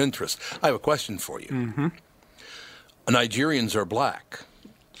persons of interest. I have a question for you. Mm-hmm. Nigerians are black.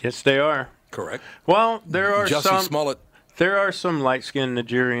 Yes, they are. Correct. Well, there are Jussie Smollett. There are some light-skinned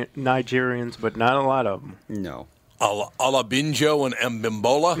Nigerians, but not a lot of them. No. Olabinjo and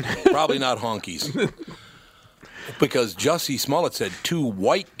Mbimbola, probably not honkies. Because Jussie Smollett said two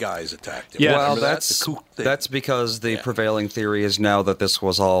white guys attacked him. Yeah, well, that's because the prevailing theory is now that this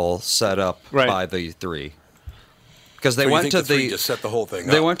was all set up by the three. Because they went to just set the whole thing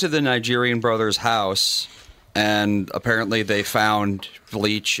They up. went to the Nigerian brothers' house, and apparently they found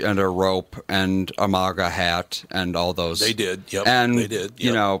bleach and a rope and a MAGA hat and all those. They did. Yep. And they did. Yep.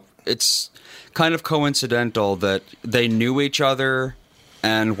 You know, it's kind of coincidental that they knew each other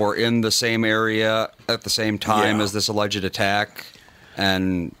and were in the same area at the same time as this alleged attack,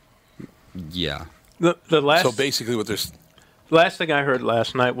 and the last. So basically, what there's last thing I heard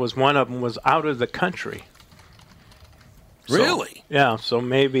last night was one of them was out of the country. Really? Yeah. So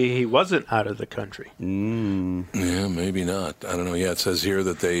maybe he wasn't out of the country. Yeah, maybe not. I don't know. Yeah, it says here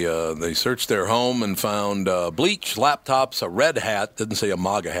that they searched their home and found bleach, laptops, a red hat. Didn't say a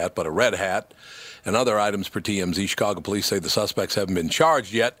MAGA hat, but a red hat. And other items per TMZ. Chicago police say the suspects haven't been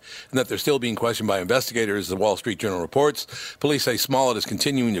charged yet and that they're still being questioned by investigators, the Wall Street Journal reports. Police say Smollett is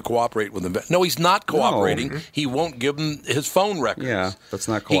continuing to cooperate with them. No, he's not cooperating. No. He won't give them his phone records. Yeah, that's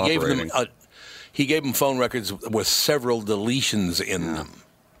not cooperating. He gave them phone records with several deletions in them.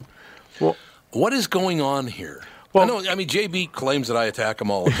 Well, what is going on here? Well, I mean, JB claims that I attack him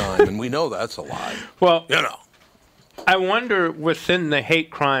all the time, and we know that's a lie. Well, you know. I wonder within the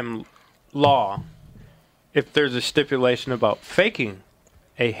hate crime law if there's a stipulation about faking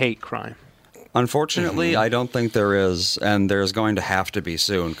a hate crime. Unfortunately, I don't think there is, and there's going to have to be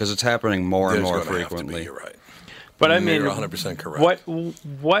soon because it's happening more and more frequently. You're right. But I mean, you're 100% correct.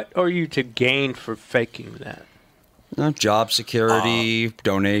 What are you to gain for faking that? Job security,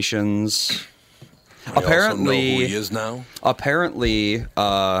 donations. Apparently, also know who he is now. Apparently,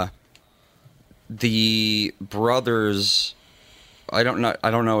 the brothers. I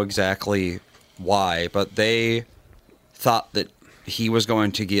don't know exactly why, but they thought that he was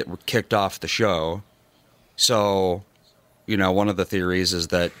going to get kicked off the show. So, one of the theories is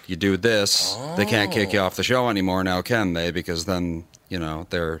that you do this, they can't kick you off the show anymore now, can they? Because then,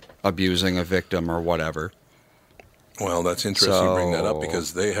 they're abusing a victim or whatever. Well, that's interesting you bring that up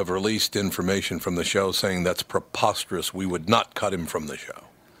because they have released information from the show saying that's preposterous. We would not cut him from the show.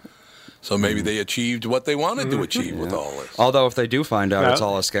 So maybe they achieved what they wanted to achieve with all this. Although if they do find out it's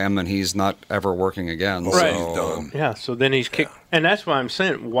all a scam, then he's not ever working again. Right. He's done. Yeah, so then he's kicked. And that's why I'm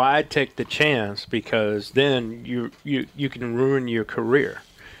saying, why take the chance? Because then you can ruin your career.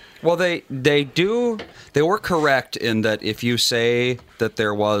 Well, they were correct in that if you say that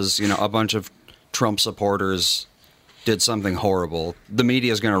there was, a bunch of Trump supporters did something horrible, the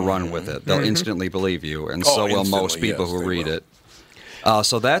media is going to run with it. They'll instantly believe you, and so will most people who read it.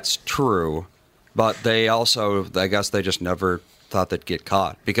 So that's true, but they also, I guess they just never thought they'd get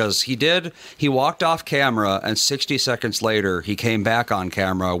caught. Because he walked off camera, and 60 seconds later, he came back on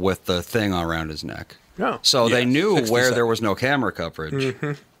camera with the thing around his neck. Yeah. So they knew where there was no camera coverage.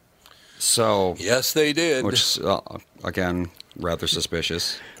 Mm-hmm. So yes, they did. Which, again, rather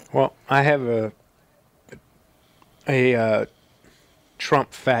suspicious. Well, I have a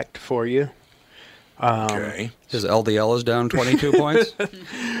Trump fact for you. Okay. His LDL is down 22 points.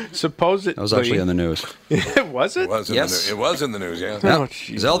 Supposedly, That was actually in the news. Was it? It was in Yes. the it was in the news, yeah. Oh, Yep.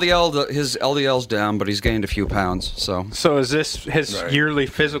 His LDL's down, but he's gained a few pounds. So So is this his Right. yearly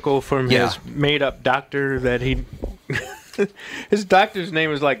physical from Yeah. his made-up doctor that he? His doctor's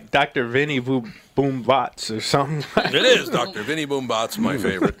name is like Dr. Vinny Boom Watts or something. It is Dr. Vinny Boombot's my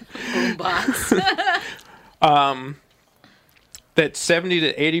favorite. Boombox. That 70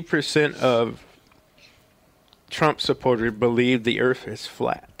 to 80% of Trump supporters believe the Earth is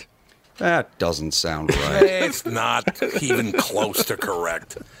flat. that doesn't sound right. It's not even close to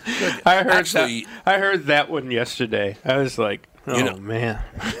correct. I heard Actually- that. I heard that one yesterday. I was like, oh You know- man.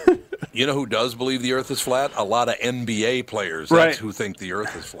 You know who does believe the Earth is flat? A lot of NBA players. Right. That's who think the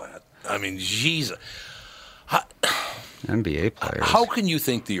Earth is flat. I mean, Jesus. NBA players. How can you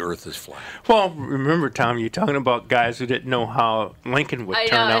think the Earth is flat? Well, remember, Tom, you're talking about guys who didn't know how Lincoln would I know.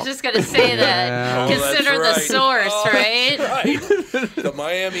 turn I out. was just gonna say that. Yeah. Oh, Consider the that's right. source, Oh, right? Right. The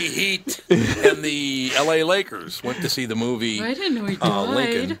Miami Heat and the LA Lakers went to see the movie I didn't know he died.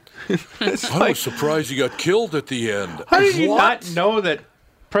 Lincoln. I was surprised he got killed at the end. How did you What? not know that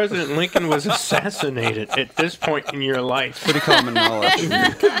President Lincoln was assassinated at this point in your life? Pretty common knowledge.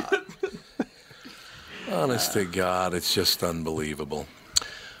 Honest to God, it's just unbelievable.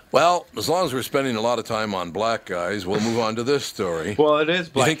 Well, as long as we're spending a lot of time on black guys, we'll move on to this story. Well, it is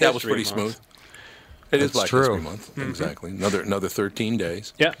You Black think that was History pretty Month. smooth? It is That's Black true. History Month. Exactly. Another 13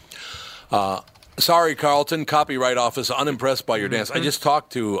 days. Yeah. Sorry, Carlton. Copyright Office, unimpressed by your dance. I just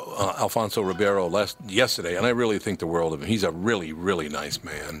talked to Alfonso Ribeiro yesterday, and I really think the world of him. He's a really, really nice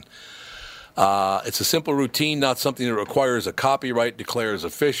man. It's a simple routine, not something that requires a copyright, declares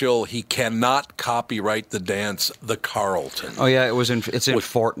official. He cannot copyright the dance, the Carlton. Oh yeah, it's in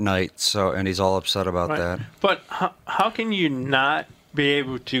Fortnite, so and he's all upset about that. But how can you not be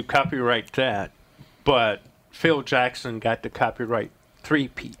able to copyright that, but Phil Jackson got to copyright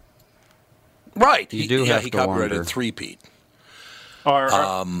 3-peat? Right. You do have he to copyrighted wonder. 3-peat. Or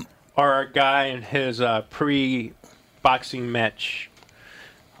a guy in his pre-boxing match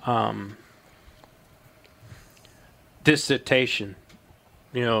dissertation,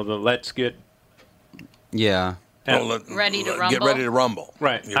 the let's get Yeah, Ready to Get rumble? ready to rumble.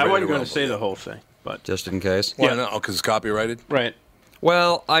 right. Get I ready wasn't going rumble, to say yeah. the whole thing, but just in case. Why Yeah. not? Because it's copyrighted? right.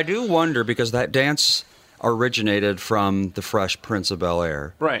 Well, I do wonder because that dance originated from the Fresh Prince of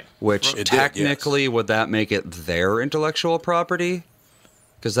Bel-Air. Right. Which It did, technically would that make it their intellectual property?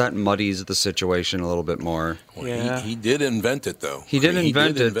 Because that muddies the situation a little bit more. Well, Yeah. he did invent it, though. He did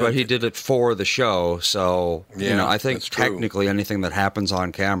invent it, but he did it for the show. So, Yeah, I think that's true. technically anything that happens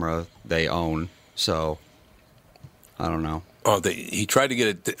on camera, they own. So, I don't know. Oh, he tried to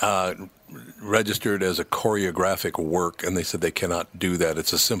get it registered as a choreographic work, and they said they cannot do that.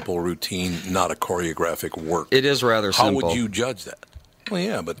 It's a simple routine, not a choreographic work. It is rather How simple. would you judge that? Well,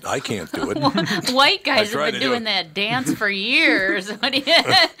 yeah, but I can't do it White guys tried have to been do doing it. that dance for years. What do you?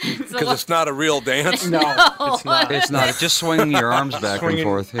 It's a because it's not a real dance. No, it's not. It's not just swinging your arms back and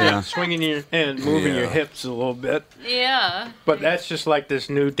forth. Yeah. Swinging your and moving your Yeah. hips a little bit. yeah. But that's just like this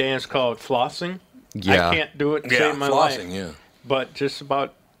new dance called flossing. Yeah. I can't do it to Yeah, save my life. flossing, yeah. But just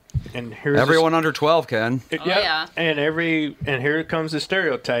about, and here's Everyone under 12 can. It, Oh, yeah. And here comes the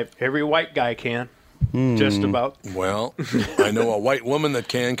stereotype. Every white guy can, just about. Well, I know a white woman that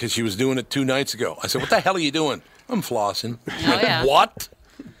can because she was doing it 2 nights ago. I said, "What the hell are you doing?" "I'm flossing." She went, yeah. What?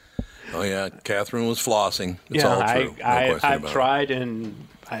 Oh yeah, Catherine was flossing. It's all true. No question I've about it. tried, and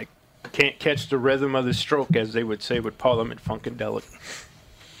I can't catch the rhythm of the stroke, as they would say with Parliament Funkadelic.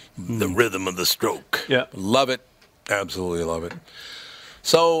 The rhythm of the stroke. Yeah. Love it. Absolutely love it.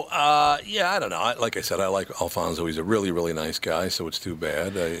 So, I don't know. Like I said, I like Alfonso. He's a really, really nice guy, so it's too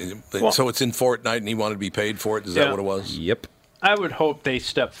bad. So it's in Fortnite, and he wanted to be paid for it? Is that Yeah. what it was? Yep. I would hope they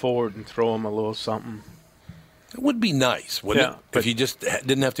step forward and throw him a little something. It would be nice, wouldn't Yeah, it? but- If you just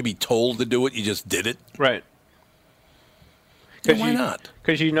didn't have to be told to do it, you just did it. Right. Then why not?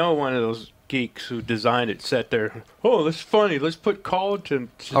 Because one of those geeks who designed it sat there, oh, that's funny. Let's put Carlton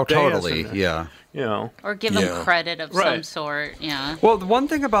to Oh, dance totally. in there." Yeah. Or give them Yeah. credit of some Right. sort. Yeah. Well, the one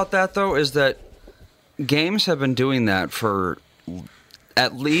thing about that, though, is that games have been doing that for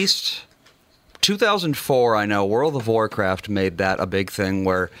at least 2004. I know World of Warcraft made that a big thing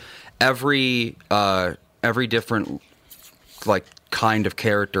where every different kind of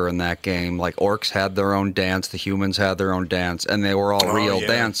character in that game, like orcs had their own dance, the humans had their own dance, and they were all Oh, real yeah.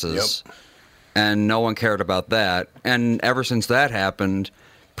 dances. And no one cared about that. And ever since that happened,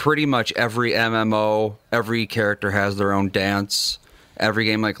 pretty much every MMO, every character has their own dance. Every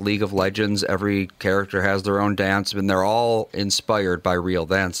game like League of Legends, every character has their own dance, and they're all inspired by real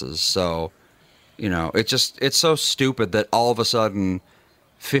dances. So, You know, it's so stupid that all of a sudden,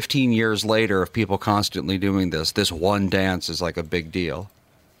 15 years later, of people constantly doing this one dance is like a big deal.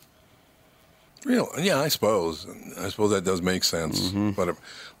 Real? Yeah, I suppose. That does make sense. But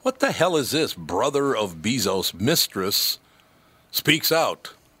what the hell is this? Brother of Bezos' mistress speaks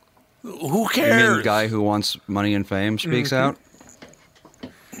out. Who cares? You mean the guy who wants money and fame speaks out?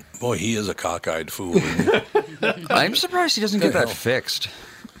 Boy, he is a cockeyed fool. Isn't he? I'm surprised he doesn't get that fixed.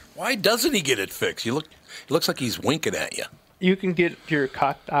 Why doesn't he get it fixed? He looks like he's winking at you. You can get your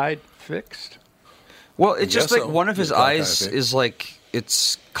cocked-eyed fixed. Well, it's just like so. one of his eyes is like,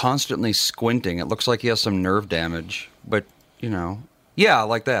 it's constantly squinting. It looks like he has some nerve damage. But, you know, yeah,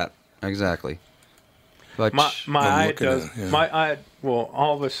 like that. Exactly. But my eye does. at it, yeah. My eye will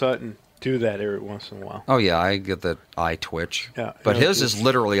all of a sudden do that every once in a while. Oh, yeah, I get that eye twitch. Yeah, but yeah, his is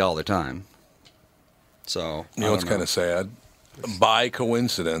literally all the time. So, You know what's kind of sad? By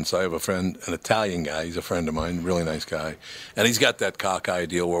coincidence, I have a friend, an Italian guy. He's a friend of mine, really nice guy, and he's got that cockeye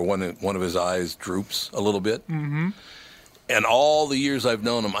deal where one of his eyes droops a little bit. Mm-hmm. And all the years I've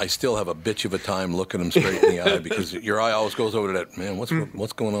known him, I still have a bitch of a time looking him straight in the eye because your eye always goes over to that. Man,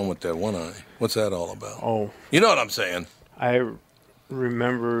 what's going on with that one eye? What's that all about? Oh, you know what I'm saying? I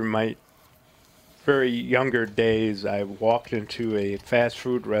remember my very younger days. I walked into a fast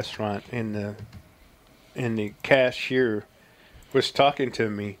food restaurant, and the cashier was talking to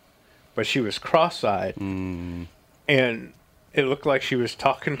me, but she was cross-eyed, and it looked like she was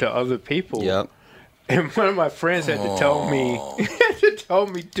talking to other people. Yep. And one of my friends had to tell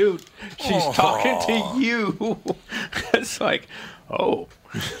me, dude, she's talking to you. It's like, oh.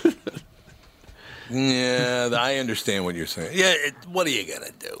 Yeah, I understand what you're saying. Yeah, what are you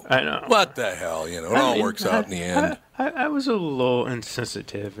gonna do? I know. What the hell? You know, it all works out in the end. I was a little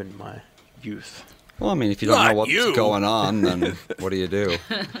insensitive in my youth. Well, I mean, if you don't know Not what's you. going on, then what do you do?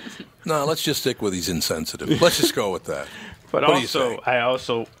 No, let's just stick with he's insensitive. Let's just go with that. But What do you say? I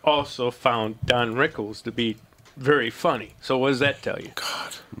also found Don Rickles to be very funny. So what does that tell you?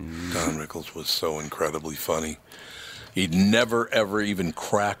 God, Don Rickles was so incredibly funny. He'd never, ever even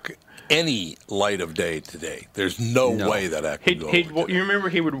crack any light of day today. There's no way that act could go over You remember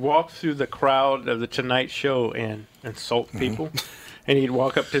he would walk through the crowd of the Tonight Show and insult people? And he'd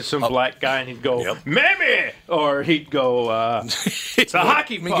walk up to some black guy and he'd go, "Mammy!" Or he'd go, "It's a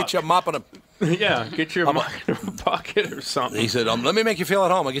hockey puck." Let me get you a mop and a... Yeah, get your mop in a bucket or something. He said, let me make you feel at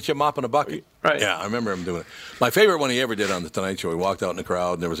home. I'll get you a mop and a bucket. Right. Yeah, I remember him doing it. My favorite one he ever did on The Tonight Show, he walked out in the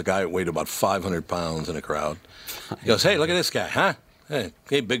crowd, and there was a guy who weighed about 500 pounds in the crowd. He goes, "Hey, look at this guy, huh? Hey,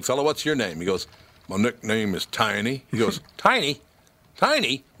 big fella, what's your name?" He goes, "My nickname is Tiny." He goes, "Tiny?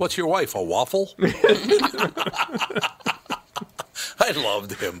 Tiny? What's your wife, a waffle?" I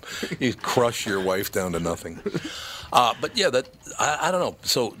loved him. He'd crush your wife down to nothing. But yeah, I don't know.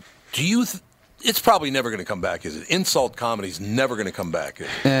 So do you... It's probably never going to come back, is it? Insult comedy's never going to come back, is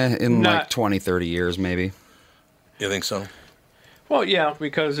it? In like 20, 30 years, maybe. You think so? Well, yeah,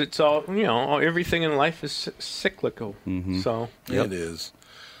 because it's all, everything in life is cyclical. So It is.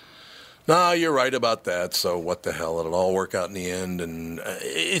 No, you're right about that. So what the hell? It'll all work out in the end. And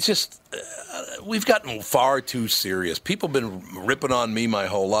it's just, we've gotten far too serious. People have been ripping on me my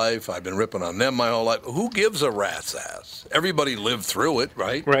whole life. I've been ripping on them my whole life. Who gives a rat's ass? Everybody lived through it,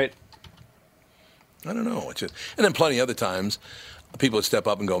 right? Right. I don't know. It's just, and then plenty other times, people would step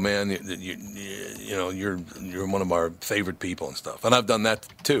up and go, "Man, you're one of our favorite people and stuff." And I've done that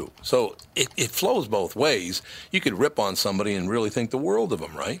too. So it flows both ways. You could rip on somebody and really think the world of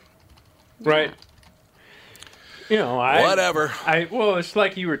them, right? Right. Whatever. Well, it's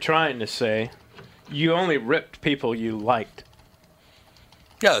like you were trying to say, you only ripped people you liked.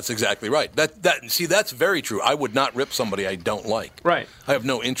 Yeah, that's exactly right. That's very true. I would not rip somebody I don't like. Right. I have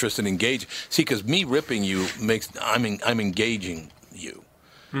no interest in engaging. See, because me ripping you I'm engaging you,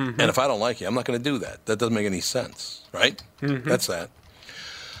 and if I don't like you, I'm not going to do that. That doesn't make any sense, right? That's that.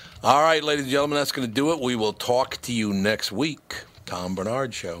 All right, ladies and gentlemen, that's going to do it. We will talk to you next week. Tom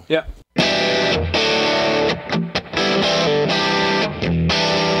Bernard Show. Yeah.